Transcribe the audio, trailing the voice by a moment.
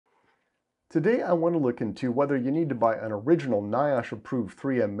Today I want to look into whether you need to buy an original NIOSH approved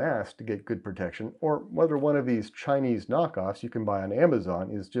 3M mask to get good protection, or whether one of these Chinese knockoffs you can buy on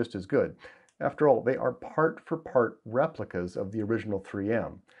Amazon is just as good. After all, they are part for part replicas of the original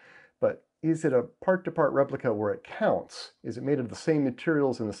 3M. But is it a part to part replica where it counts? Is it made of the same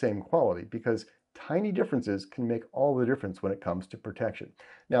materials and the same quality? Because tiny differences can make all the difference when it comes to protection.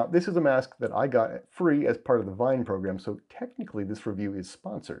 Now, this is a mask that I got free as part of the Vine program, so technically this review is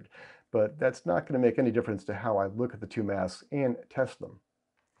sponsored, but that's not going to make any difference to how I look at the two masks and test them.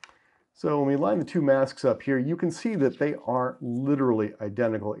 So when we line the two masks up here, you can see that they are literally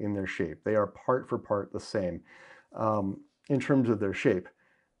identical in their shape. They are part for part the same in terms of their shape.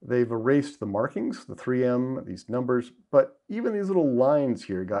 They've erased the markings, the 3M, these numbers, but even these little lines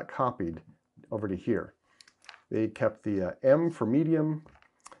here got copied over to here. They kept the M for medium,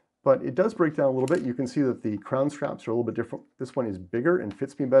 but it does break down a little bit. You can see that the crown straps are a little bit different. This one is bigger and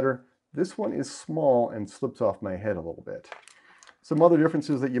fits me better. This one is small and slips off my head a little bit. Some other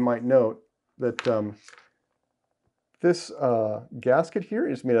differences that you might note that this gasket here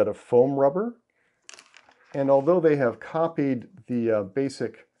is made out of foam rubber. And although they have copied the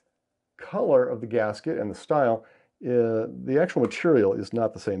basic color of the gasket and the style, the actual material is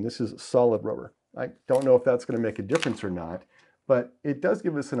not the same. This is solid rubber. I don't know if that's going to make a difference or not, but it does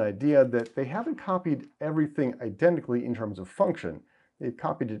give us an idea that they haven't copied everything identically in terms of function. They've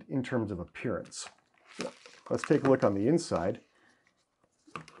copied it in terms of appearance. So let's take a look on the inside.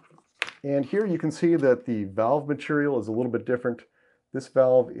 And here you can see that the valve material is a little bit different. This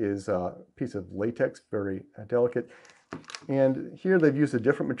valve is a piece of latex, very delicate. And here they've used a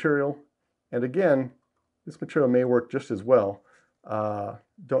different material. And again, this material may work just as well.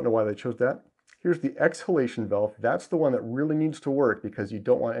 Don't know why they chose that. Here's the exhalation valve. That's the one that really needs to work because you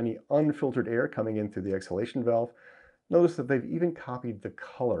don't want any unfiltered air coming in through the exhalation valve. Notice that they've even copied the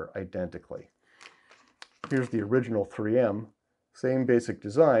color identically. Here's the original 3M, same basic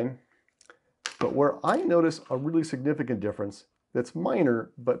design. But where I notice a really significant difference that's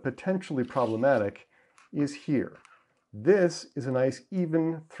minor but potentially problematic is here. This is a nice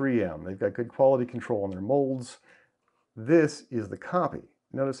even 3M. They've got good quality control on their molds. This is the copy.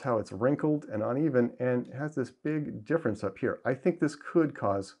 Notice how it's wrinkled and uneven and has this big difference up here. I think this could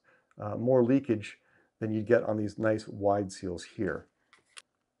cause more leakage than you get on these nice wide seals here.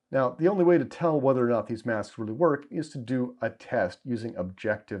 Now, the only way to tell whether or not these masks really work is to do a test using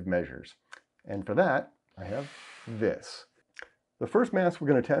objective measures. And for that, I have this. The first mask we're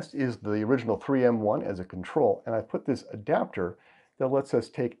going to test is the original 3M one as a control, and I put this adapter that lets us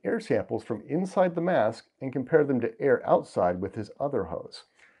take air samples from inside the mask and compare them to air outside with this other hose.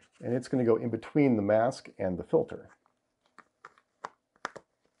 And it's going to go in between the mask and the filter.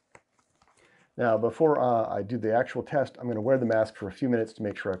 Now, before I do the actual test, I'm going to wear the mask for a few minutes to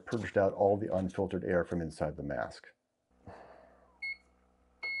make sure I've purged out all the unfiltered air from inside the mask.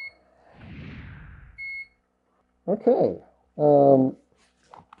 Okay.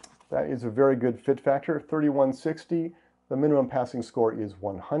 That is a very good fit factor, 3160. The minimum passing score is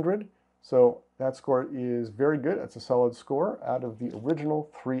 100. So that score is very good. It's a solid score out of the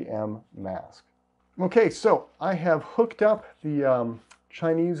original 3M mask. Okay, so I have hooked up the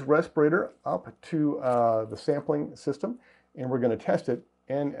Chinese respirator up to the sampling system, and we're going to test it.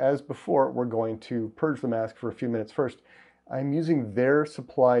 And as before, we're going to purge the mask for a few minutes first. I'm using their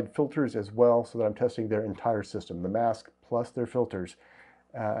supplied filters as well, so that I'm testing their entire system, the mask plus their filters,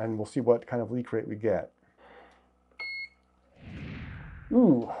 and we'll see what kind of leak rate we get.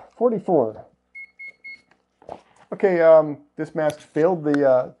 Ooh, 44. Okay, this mask failed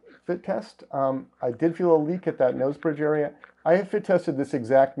the fit test. I did feel a leak at that nose bridge area. I have fit tested this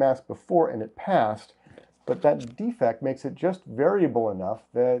exact mask before and it passed, but that defect makes it just variable enough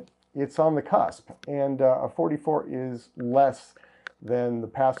that it's on the cusp, and a 44 is less than the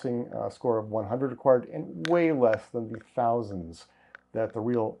passing score of 100 required and way less than the thousands that the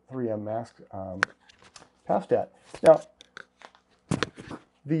real 3M mask passed at. Now,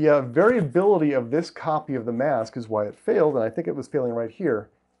 the variability of this copy of the mask is why it failed, and I think it was failing right here.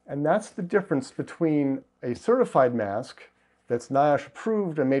 And that's the difference between a certified mask that's NIOSH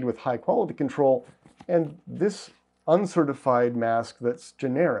approved and made with high quality control and this uncertified mask that's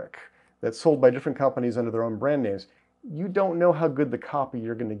generic, that's sold by different companies under their own brand names. You don't know how good the copy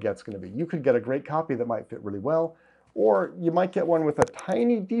you're going to get is going to be. You could get a great copy that might fit really well, or you might get one with a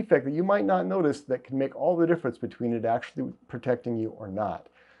tiny defect that you might not notice that can make all the difference between it actually protecting you or not.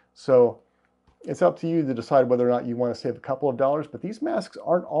 So it's up to you to decide whether or not you want to save a couple of dollars, but these masks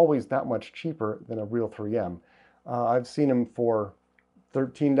aren't always that much cheaper than a real 3M. I've seen them for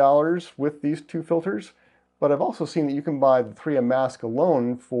 $13 with these two filters, But I've also seen that you can buy the 3M mask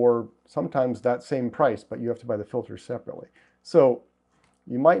alone for sometimes that same price, but you have to buy the filters separately. So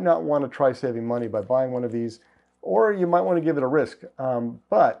you might not want to try saving money by buying one of these, or you might want to give it a risk.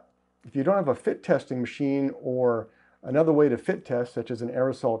 But if you don't have a fit testing machine or another way to fit test, such as an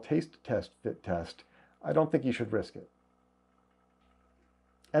aerosol taste test fit test, I don't think you should risk it.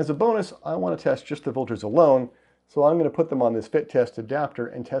 As a bonus, I want to test just the filters alone, so I'm going to put them on this fit test adapter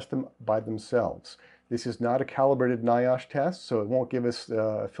and test them by themselves. This is not a calibrated NIOSH test, so it won't give us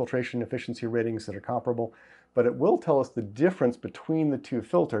filtration efficiency ratings that are comparable, but it will tell us the difference between the two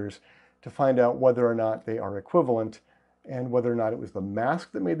filters to find out whether or not they are equivalent and whether or not it was the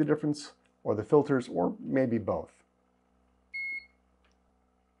mask that made the difference or the filters, or maybe both.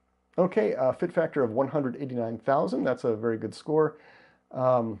 Okay, a fit factor of 189,000, that's a very good score.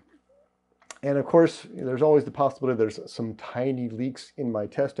 And of course, there's always the possibility there's some tiny leaks in my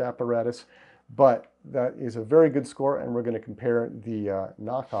test apparatus, but that is a very good score, and we're going to compare the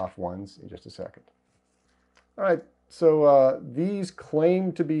knockoff ones in just a second. All right, so these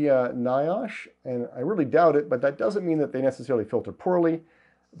claim to be NIOSH, and I really doubt it, but that doesn't mean that they necessarily filter poorly,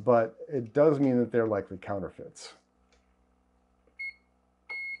 but it does mean that they're likely counterfeits.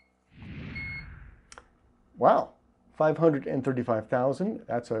 Wow, 535,000,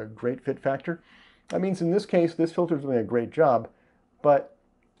 that's a great fit factor. That means in this case, this filter is doing a great job, but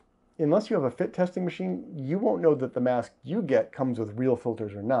unless you have a fit testing machine, you won't know that the mask you get comes with real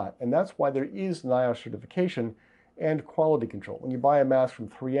filters or not. And that's why there is NIOSH certification and quality control. When you buy a mask from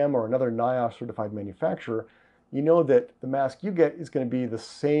 3M or another NIOSH certified manufacturer, you know that the mask you get is going to be the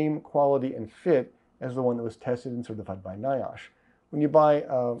same quality and fit as the one that was tested and certified by NIOSH. When you buy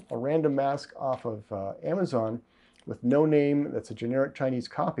a random mask off of Amazon with no name, that's a generic Chinese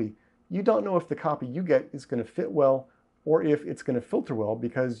copy, you don't know if the copy you get is going to fit well or if it's going to filter well,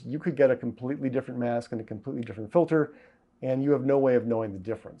 because you could get a completely different mask and a completely different filter, and you have no way of knowing the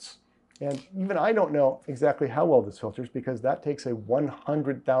difference. And even I don't know exactly how well this filters, because that takes a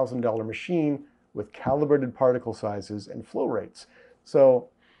 $100,000 machine with calibrated particle sizes and flow rates. So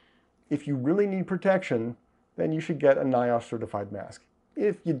if you really need protection, then you should get a NIOSH certified mask.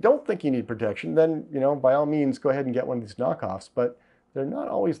 If you don't think you need protection, then, by all means, go ahead and get one of these knockoffs, but they're not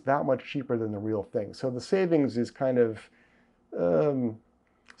always that much cheaper than the real thing. So the savings is kind of,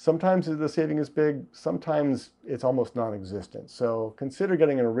 sometimes the saving is big, sometimes it's almost non-existent. So consider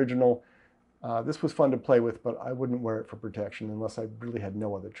getting an original. This was fun to play with, but I wouldn't wear it for protection unless I really had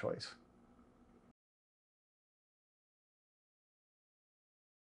no other choice.